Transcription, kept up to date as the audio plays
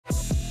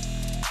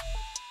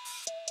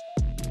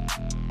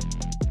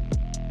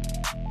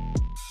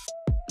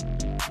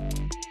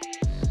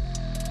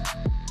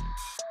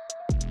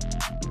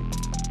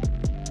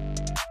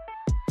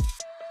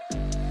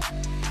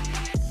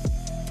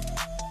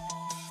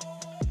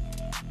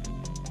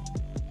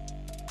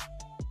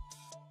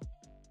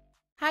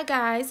Hi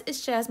guys,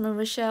 it's Jasmine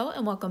Rochelle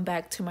and welcome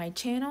back to my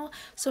channel.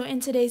 So in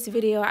today's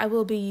video, I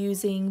will be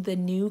using the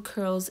new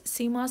Curls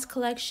Sea Moss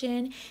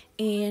collection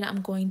and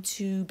I'm going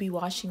to be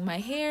washing my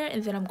hair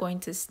and then I'm going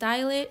to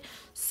style it.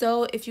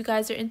 So if you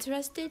guys are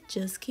interested,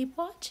 just keep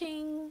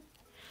watching.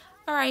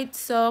 Alright,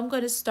 so I'm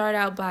going to start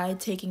out by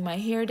taking my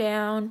hair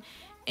down.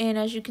 And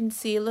as you can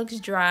see, it looks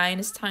dry and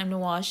it's time to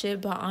wash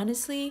it. But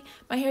honestly,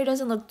 my hair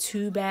doesn't look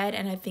too bad.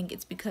 And I think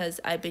it's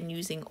because I've been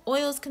using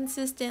oils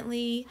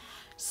consistently.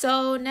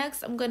 So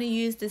next, I'm going to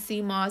use the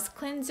Sea Moss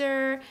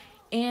cleanser.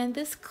 And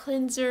this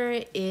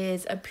cleanser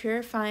is a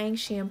purifying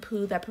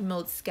shampoo that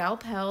promotes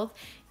scalp health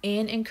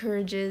and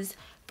encourages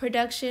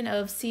production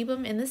of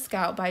sebum in the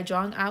scalp by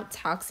drawing out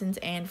toxins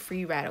and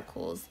free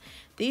radicals.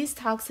 These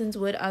toxins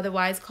would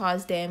otherwise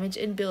cause damage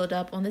and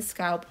buildup on the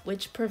scalp,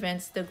 which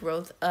prevents the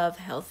growth of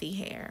healthy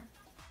hair.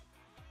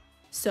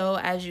 So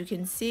as you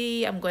can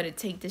see, I'm going to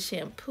take the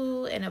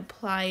shampoo and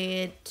apply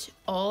it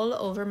all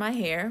over my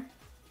hair.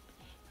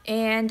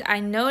 And I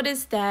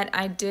noticed that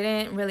I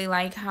didn't really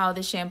like how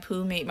the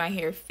shampoo made my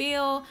hair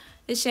feel.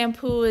 The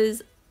shampoo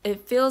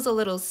it feels a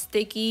little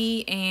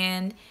sticky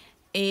and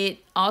it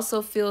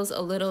also feels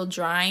a little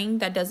drying.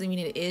 That doesn't mean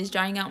it is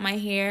drying out my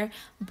hair,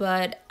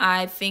 but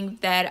I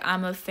think that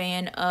I'm a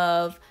fan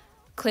of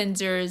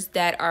cleansers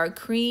that are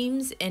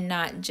creams and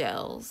not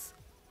gels.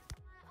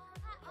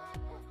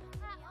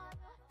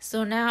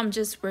 So now I'm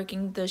just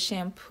working the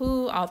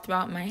shampoo all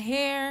throughout my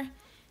hair,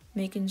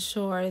 making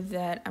sure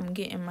that I'm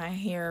getting my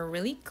hair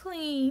really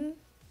clean.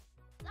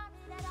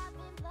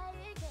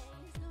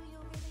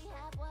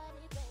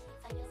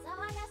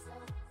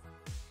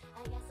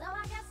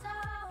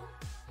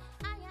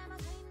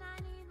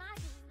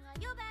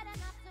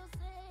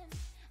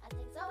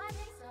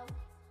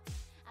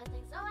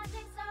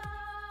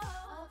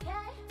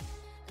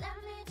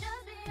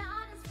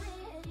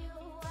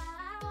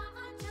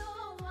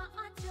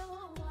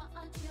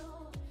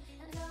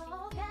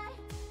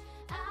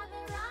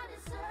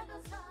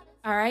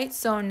 Alright,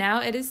 so now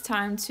it is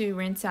time to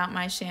rinse out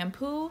my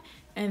shampoo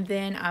and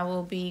then I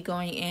will be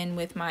going in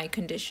with my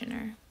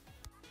conditioner.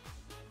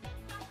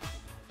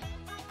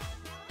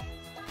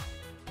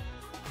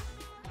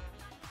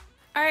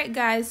 Alright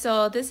guys,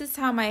 so this is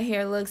how my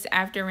hair looks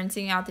after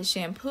rinsing out the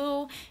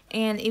shampoo,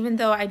 and even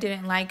though I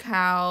didn't like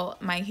how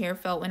my hair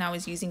felt when I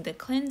was using the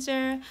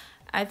cleanser,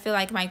 I feel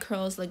like my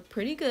curls look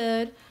pretty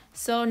good.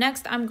 So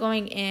next I'm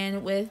going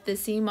in with the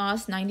Sea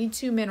Moss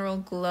 92 Mineral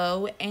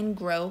Glow and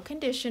Grow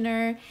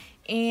Conditioner.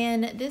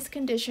 And this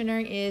conditioner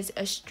is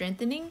a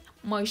strengthening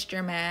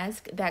moisture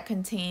mask that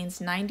contains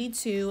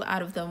 92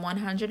 out of the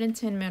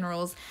 110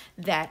 minerals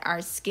that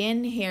our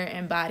skin, hair,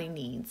 and body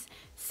needs.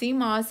 Sea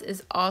moss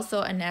is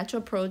also a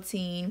natural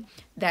protein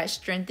that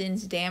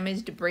strengthens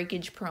damaged,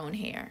 breakage-prone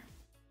hair.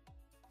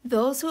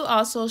 Those who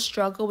also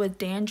struggle with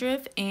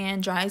dandruff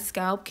and dry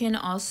scalp can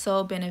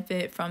also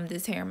benefit from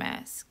this hair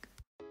mask.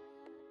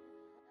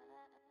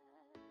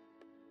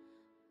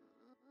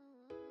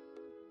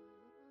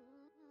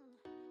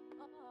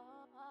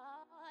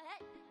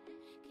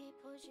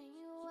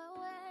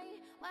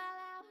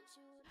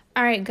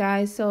 Alright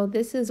guys, so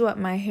this is what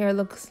my hair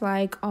looks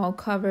like all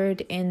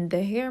covered in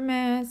the hair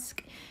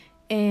mask.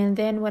 And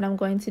then what I'm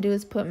going to do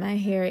is put my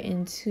hair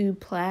into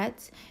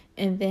plaits.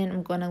 And then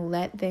I'm going to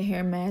let the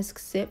hair mask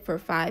sit for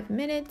 5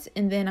 minutes.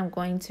 And then I'm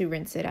going to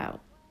rinse it out.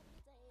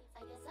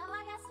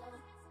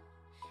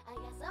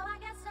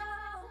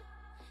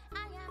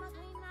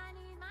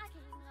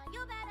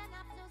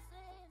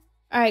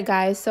 Alright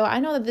guys, so I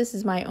know that this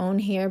is my own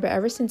hair, but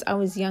ever since I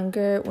was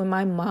younger, when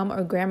my mom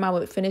or grandma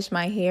would finish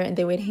my hair and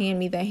they would hand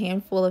me the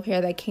handful of hair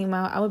that came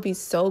out, I would be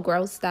so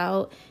grossed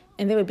out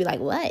and they would be like,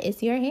 "What?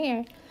 It's your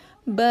hair."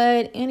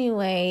 But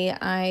anyway,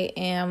 I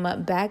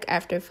am back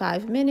after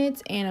 5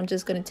 minutes and I'm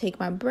just going to take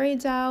my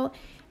braids out,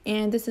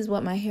 and this is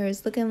what my hair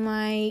is looking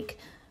like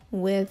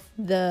with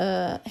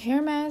the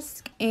hair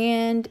mask,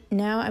 and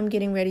now I'm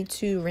getting ready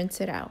to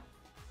rinse it out.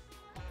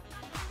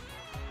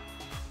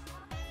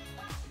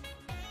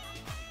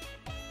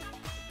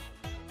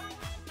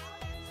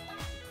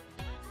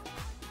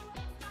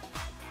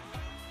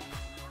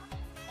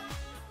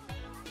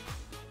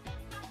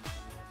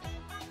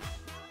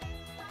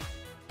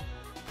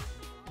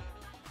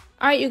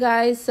 Alright you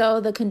guys, so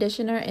the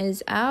conditioner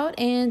is out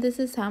and this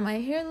is how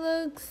my hair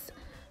looks.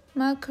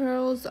 My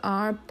curls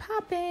are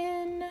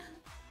popping.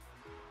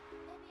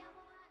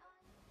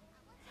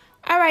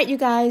 Alright you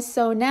guys,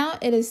 so now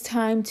it is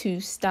time to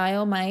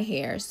style my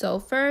hair. So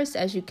first,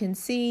 as you can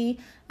see,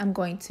 I'm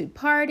going to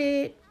part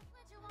it.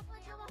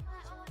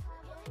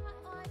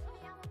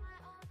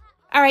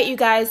 Alright you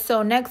guys,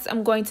 so next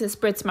I'm going to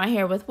spritz my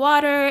hair with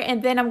water,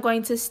 and then I'm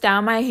going to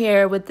style my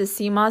hair with the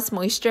Sea Moss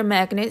Moisture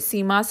Magnet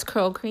Sea Moss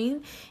Curl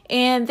Cream.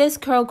 And this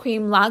curl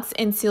cream locks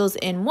and seals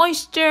in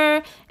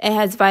moisture, it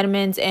has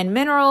vitamins and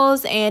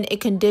minerals, and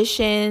it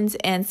conditions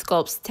and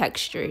sculpts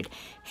textured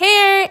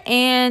hair,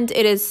 and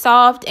it is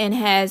soft and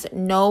has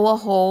no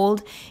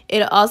hold.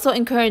 It also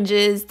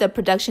encourages the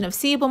production of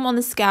sebum on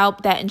the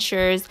scalp that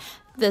ensures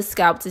the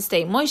scalp to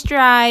stay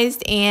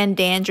moisturized and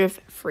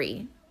dandruff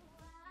free.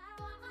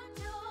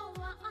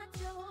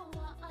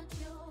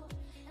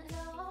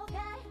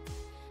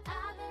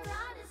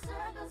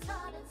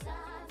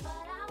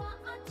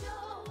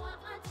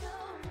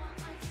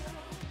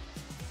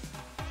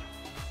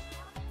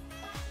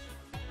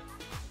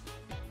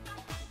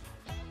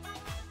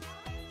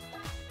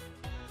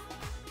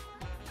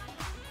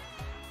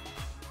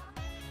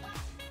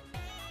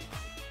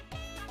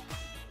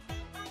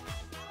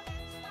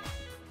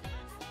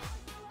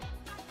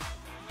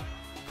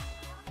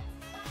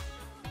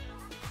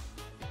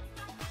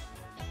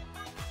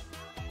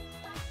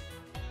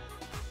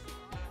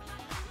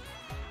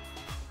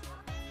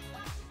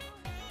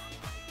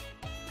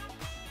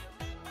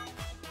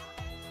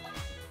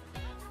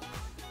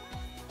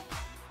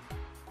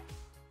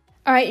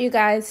 Alright you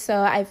guys,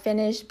 so I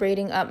finished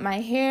braiding up my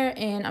hair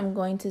and I'm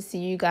going to see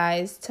you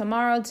guys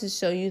tomorrow to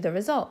show you the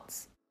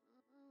results.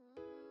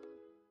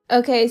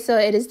 Okay, so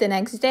it is the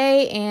next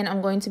day and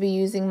I'm going to be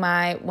using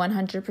my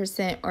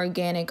 100%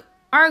 organic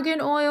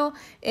argan oil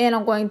and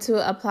I'm going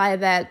to apply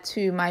that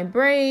to my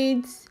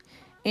braids,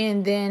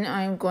 and then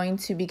I'm going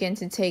to begin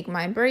to take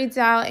my braids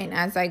out, and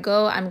as I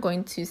go I'm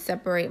going to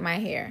separate my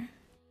hair.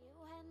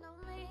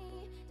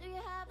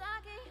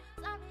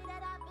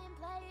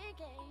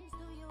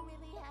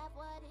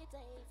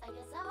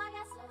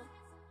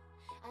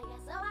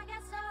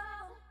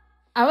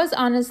 I was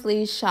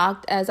honestly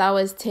shocked as I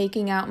was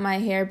taking out my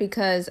hair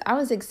because I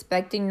was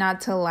expecting not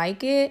to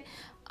like it,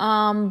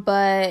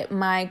 but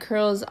my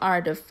curls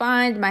are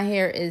defined, my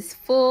hair is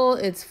full,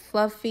 it's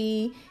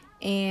fluffy,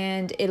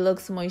 and it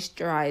looks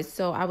moisturized,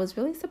 so I was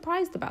really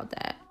surprised about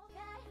that.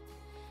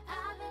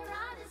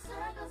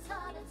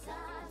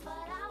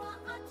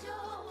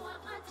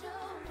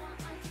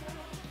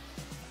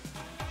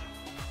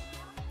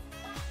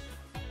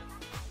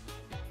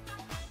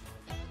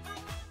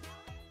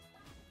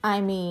 I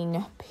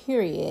mean,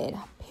 period.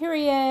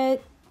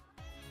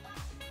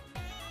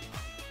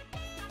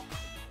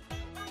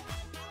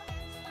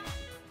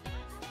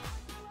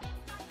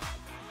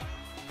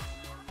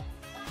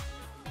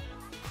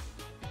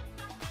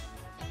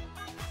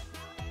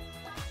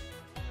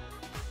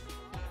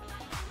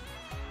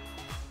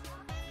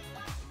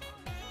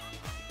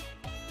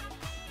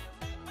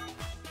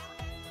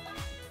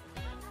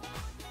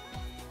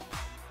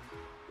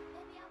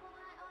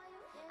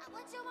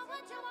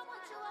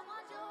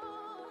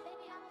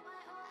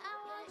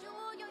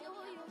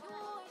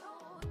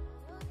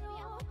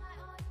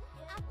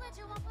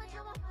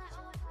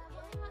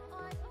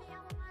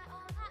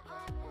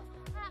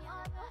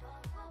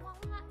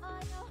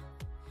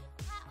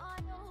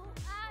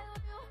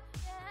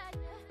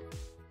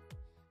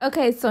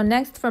 Okay, so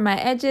next for my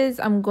edges,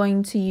 I'm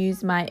going to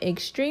use my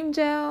extreme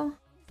gel.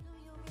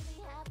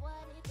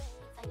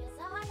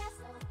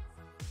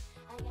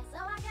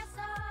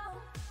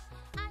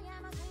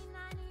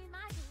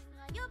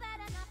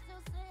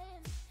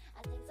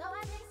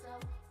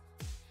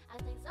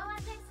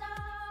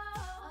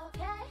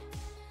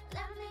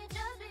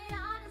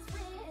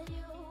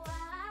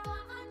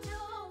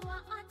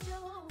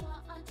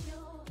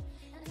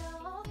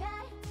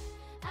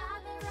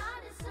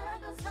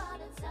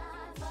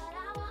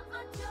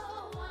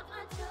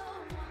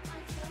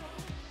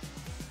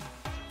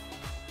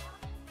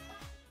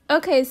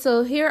 Okay,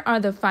 so here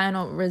are the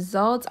final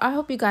results. I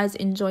hope you guys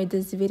enjoyed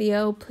this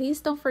video. Please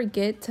don't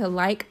forget to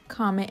like,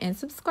 comment, and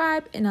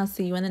subscribe, and I'll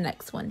see you in the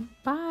next one.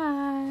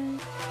 Bye!